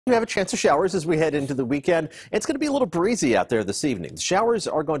We have a chance of showers as we head into the weekend. It's going to be a little breezy out there this evening. The showers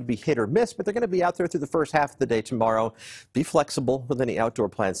are going to be hit or miss, but they're going to be out there through the first half of the day tomorrow. Be flexible with any outdoor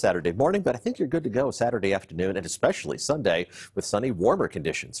plans Saturday morning, but I think you're good to go Saturday afternoon and especially Sunday with sunny, warmer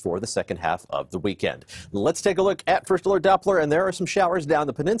conditions for the second half of the weekend. Let's take a look at First Alert Doppler, and there are some showers down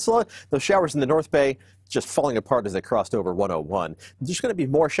the peninsula. Those showers in the North Bay just falling apart as they crossed over 101. There's going to be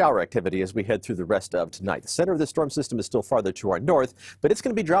more shower activity as we head through the rest of tonight. The center of the storm system is still farther to our north, but it's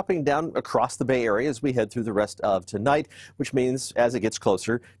going to be dropping down across the Bay Area as we head through the rest of tonight, which means as it gets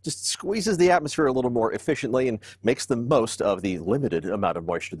closer, just squeezes the atmosphere a little more efficiently and makes the most of the limited amount of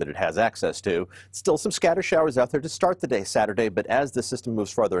moisture that it has access to. Still some scattered showers out there to start the day Saturday, but as the system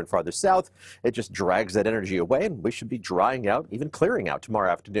moves farther and farther south, it just drags that energy away, and we should be drying out, even clearing out tomorrow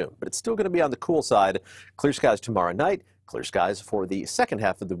afternoon. But it's still going to be on the cool side. Clear skies tomorrow night. Clear skies for the second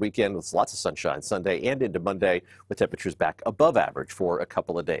half of the weekend with lots of sunshine Sunday and into Monday, with temperatures back above average for a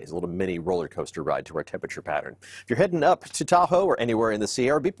couple of days. A little mini roller coaster ride to our temperature pattern. If you're heading up to Tahoe or anywhere in the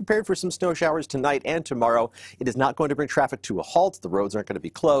Sierra, be prepared for some snow showers tonight and tomorrow. It is not going to bring traffic to a halt. The roads aren't going to be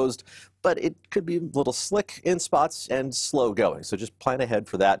closed, but it could be a little slick in spots and slow going. So just plan ahead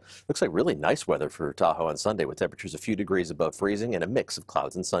for that. Looks like really nice weather for Tahoe on Sunday with temperatures a few degrees above freezing and a mix of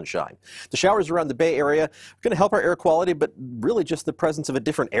clouds and sunshine. The showers around the Bay Area are going to help our air quality, but really just the presence of a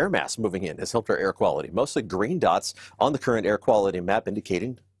different air mass moving in has helped our air quality. Mostly green dots on the current air quality map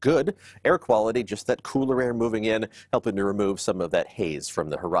indicating good air quality, just that cooler air moving in, helping to remove some of that haze from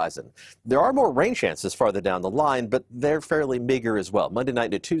the horizon. There are more rain chances farther down the line, but they're fairly meager as well. Monday night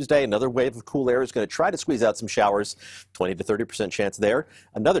into Tuesday, another wave of cool air is going to try to squeeze out some showers, 20 to 30% chance there.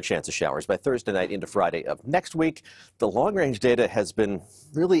 Another chance of showers by Thursday night into Friday of next week. The long-range data has been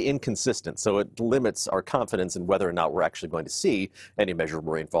really inconsistent, so it limits our confidence in whether or not we're actually going to see any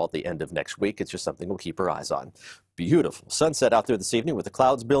measurable rainfall at the end of next week. It's just something we'll keep our eyes on. Beautiful sunset out there this evening with the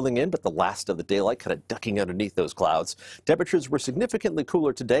clouds building in, but the last of the daylight kind of ducking underneath those clouds. Temperatures were significantly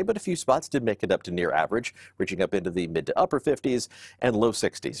cooler today, but a few spots did make it up to near average, reaching up into the mid to upper 50s and low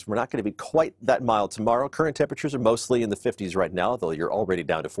 60s. We're not going to be quite that mild tomorrow. Current temperatures are mostly in the 50s right now, though you're already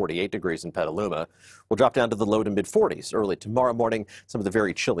down to 48 degrees in Petaluma. We'll drop down to the low to mid 40s early tomorrow morning, some of the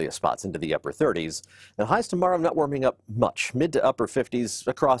very chilliest spots into the upper 30s. Now highs tomorrow not warming up much, mid to upper 50s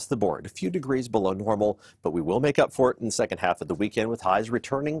across the board, a few degrees below normal, but we will make up for it in the second half of the weekend with highs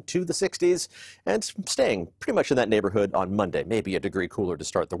returning to the 60s and staying pretty much in that neighborhood on Monday. Maybe a degree cooler to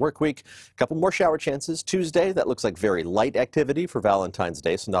start the work week. A couple more shower chances Tuesday. That looks like very light activity for Valentine's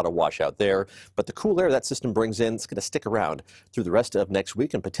Day, so not a washout there. But the cool air that system brings in is going to stick around through the rest of next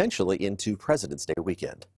week and potentially into President's Day weekend.